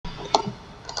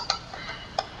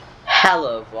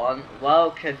Hello everyone,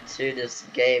 welcome to this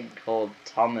game called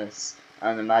Thomas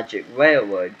and the Magic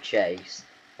Railroad Chase.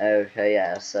 Okay,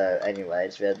 yeah, so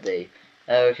anyways, we had the...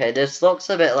 Okay, this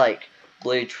looks a bit like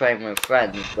Blue Train with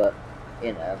Friends, but,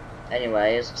 you know.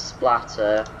 Anyways,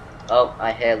 splatter. Oh,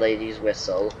 I hear ladies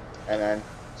whistle. And then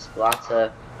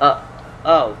splatter.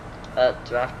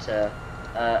 Drafter.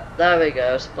 There we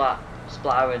go,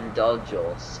 splatter and dodge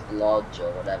or splodge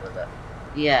or whatever, but...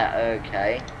 Yeah,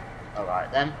 okay.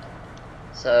 Alright then.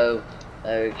 So,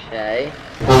 okay.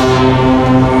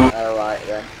 Alright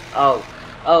then. Oh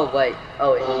wait.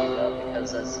 Oh, it you know,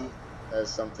 because there's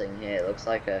something here. It looks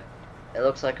like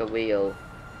a wheel.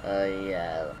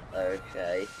 Yeah.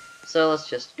 Okay. So let's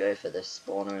just go for this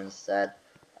spawner instead.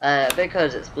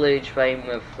 Because it's Blue Train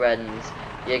with Friends,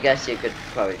 you guess you could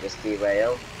probably just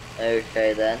derail.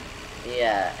 Okay then.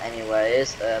 Yeah.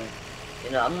 Anyways,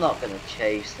 you know, I'm not gonna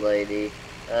chase lady.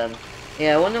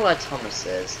 Yeah. I wonder where Thomas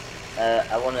is.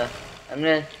 I'm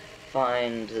gonna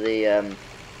find the,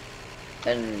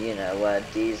 and you know, where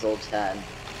Diesel 10,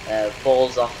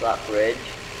 falls off that bridge,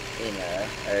 you know,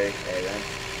 okay then,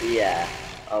 yeah,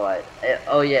 alright,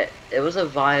 oh yeah, it was a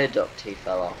viaduct he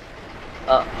fell off,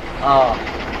 oh,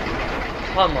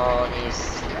 come on, he's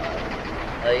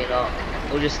slow, you know,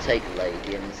 we'll just take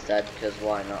Lady instead, because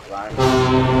why not, right,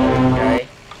 okay,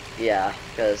 yeah,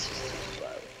 because it's too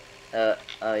slow,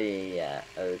 oh yeah,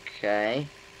 okay.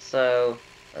 So,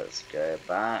 let's go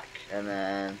back, and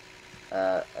then,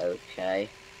 okay.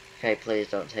 Okay, please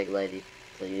don't take lady.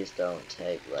 Please don't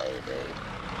take lady.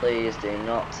 Please do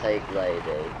not take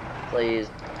lady. Please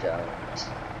don't.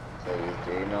 Please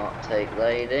do not take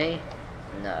lady.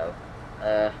 No.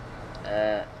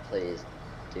 Please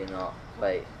do not.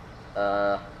 Wait.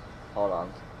 Hold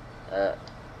on.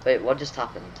 Wait, what just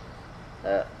happened?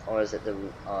 Or is it the,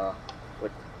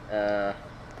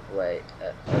 wait,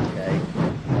 okay.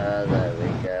 There we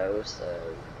go, so,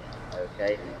 yeah,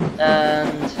 okay.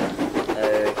 And,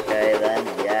 okay then,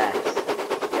 yes.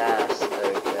 Yes,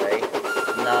 okay.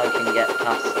 Now I can get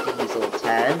past Diesel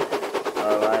 10.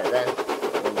 Alright then.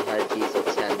 I wonder how Diesel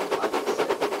 10 likes it.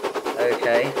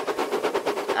 Okay.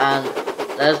 And,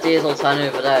 there's Diesel 10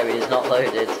 over there, he's not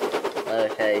loaded.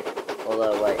 Okay.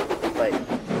 Although, wait.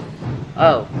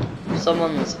 Oh,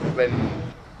 someone's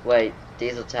wait,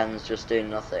 Diesel 10's just doing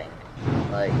nothing.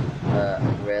 Like,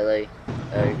 really?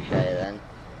 Okay then.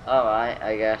 Alright,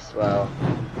 I guess, well,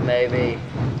 maybe,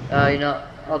 you know,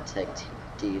 I'll take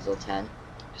Diesel 10,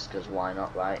 just cause why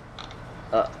not, right?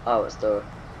 Oh, it's the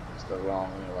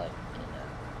wrong, like, you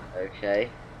know, okay.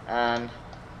 And,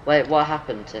 wait, what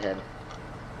happened to him?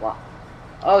 What?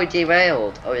 Oh, he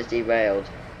derailed. Oh, he's derailed.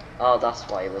 Oh, that's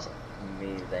why he wasn't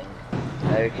moving.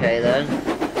 Okay then.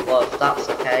 Well, if that's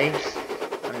the case,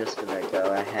 I'm just gonna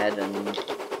go ahead and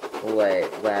wait.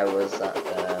 Where was that?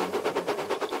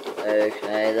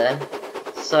 Okay then.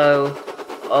 So,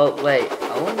 oh wait.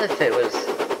 I wonder if it was.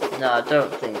 No, I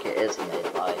don't think it is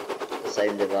made by the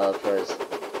same developers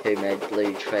who made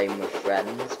Blue Train with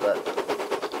Friends. But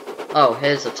oh,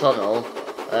 here's a tunnel.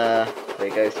 We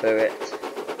go through it.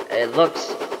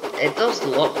 It does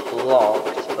look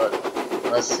blocked, but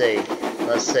let's see.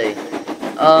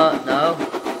 No,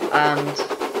 and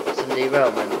some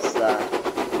derailments there.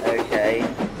 Okay,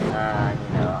 and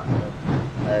you know,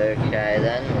 okay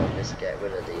then, we'll just get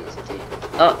rid of these.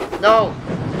 Oh, no!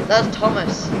 That's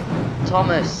Thomas!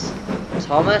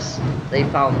 They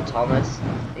found Thomas.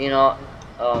 You know,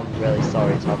 oh, I'm really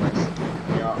sorry, Thomas.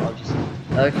 You know, I'll just...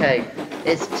 Okay,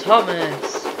 it's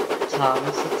Thomas!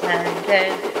 Thomas the Tank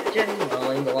Engine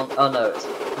rolling along... Oh no, it's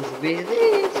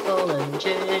really full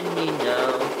engine, you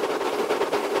know.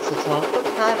 So talk of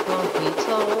platform, he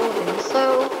told him so.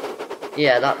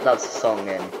 Yeah, that's the song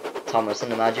in Thomas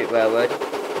and the Magic Railroad.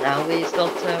 Now he's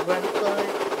got a run fly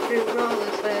through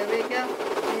rollers where we go.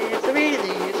 It's a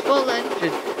really useful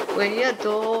engine we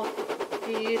adore.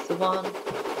 He's the one.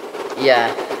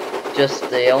 Yeah, just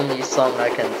the only song I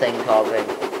can think of in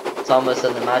Thomas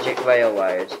and the Magic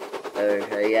Railroad.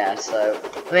 Okay, yeah, so,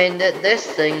 I mean, this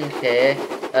thing here,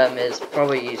 is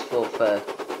probably useful for,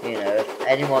 you know, if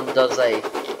anyone does a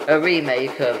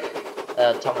remake of,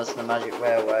 Thomas and the Magic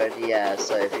Railroad, yeah,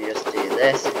 so if you just do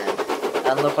this,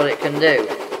 and look what it can do.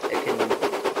 It can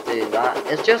do that.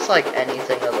 It's just like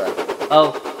anything other.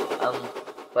 Oh,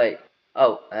 wait.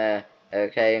 Oh,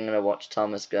 okay, I'm gonna watch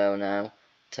Thomas go now.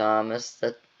 Thomas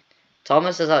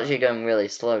is actually going really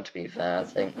slow, to be fair, I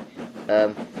think.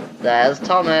 There's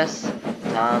Thomas.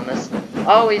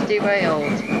 Oh, he's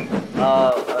derailed.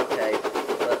 Oh, okay.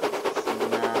 But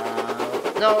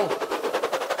no.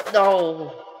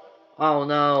 Oh,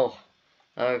 no.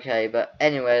 Okay, but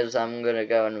anyways, I'm gonna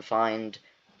go and find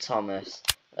Thomas.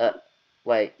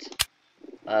 Wait.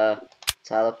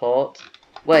 Teleport.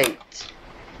 Wait.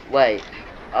 Wait.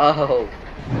 Oh.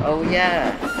 Oh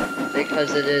yeah.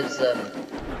 Because it is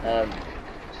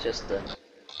it's just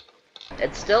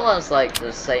it still has like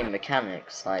the same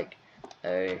mechanics, like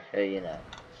you know.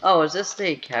 Oh, is this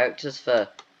the characters for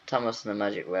Thomas and the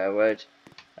Magic Railroad?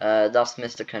 That's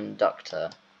Mr. Conductor.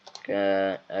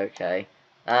 Okay.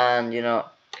 And you know,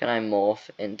 can I morph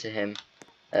into him?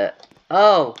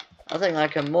 Oh, I think I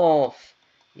can morph.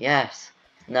 Yes.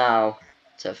 Now,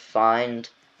 to find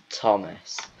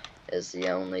Thomas is the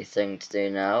only thing to do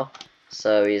now.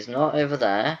 So he's not over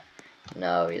there.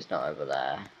 No, he's not over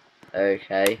there.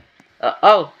 Okay.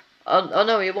 Oh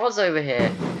no, he was over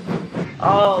here.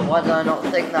 Oh, why did I not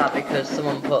think that? Because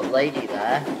someone put Lady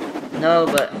there. No,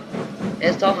 but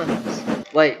it's Thomas.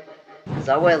 Wait, is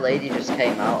that where Lady just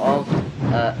came out of?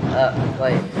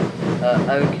 Wait.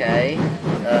 Okay.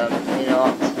 You know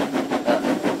what?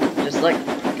 Just let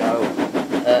go.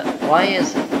 Why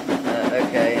is...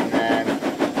 okay, and then...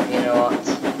 You know what?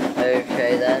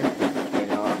 Okay, then. You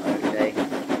know what? Okay.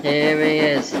 Here he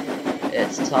is.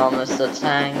 It's Thomas the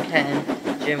Tank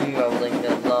Engine rolling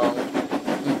along.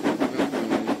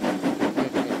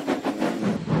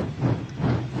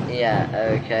 Yeah,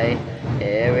 okay.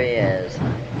 Here he is.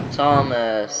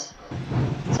 Thomas.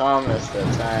 Thomas the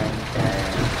Tank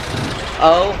Engine.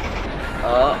 Oh!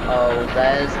 Uh-oh,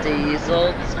 there's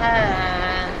Diesel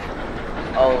 10!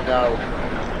 Oh no.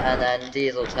 And then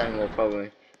Diesel 10 will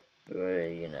probably...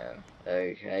 you know.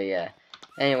 Okay, yeah.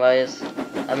 Anyways,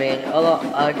 I mean,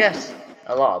 I guess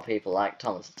a lot of people like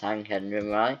Thomas the Tank Engine,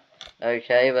 right?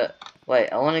 Okay, but wait,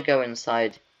 I want to go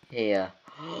inside here.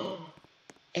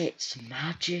 It's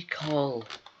magical.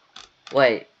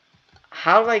 Wait,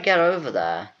 how do I get over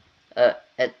there?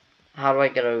 How do I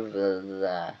get over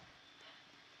there?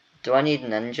 Do I need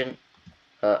an engine?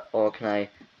 Or can I...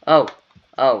 Oh,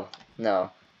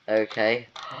 no. Okay.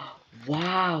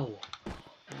 Wow!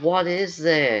 What is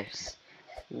this?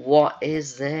 What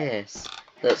is this?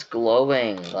 That's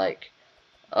glowing, like...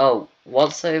 Oh,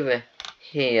 what's over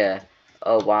here?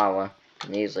 Oh, wow, I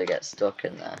can easily get stuck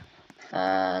in there.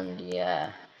 And,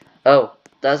 yeah. Oh,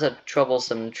 there's a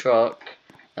troublesome truck.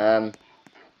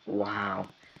 Wow.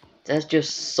 There's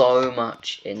just so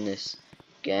much in this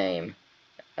game.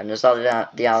 And there's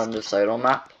the Island of Solar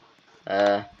map.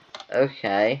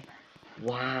 Okay.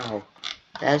 Wow.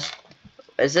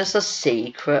 Is this a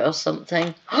secret or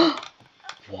something?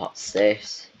 What's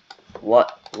this?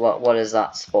 What is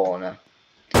that spawner?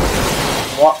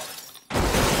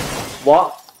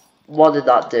 What did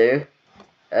that do?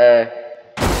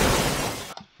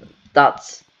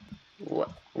 That's...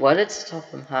 Where did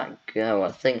Topham Hat go?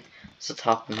 I think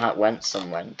Topham Hat went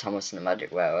somewhere in Thomas and the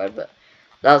Magic Railroad, but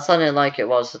that sounded like it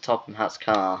was the Topham Hat's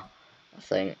car, I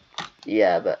think.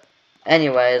 Yeah, but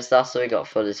anyways, that's what we got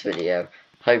for this video.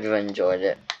 Hope you enjoyed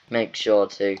it. Make sure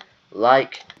to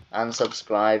like and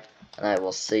subscribe, and I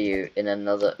will see you in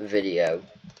another video.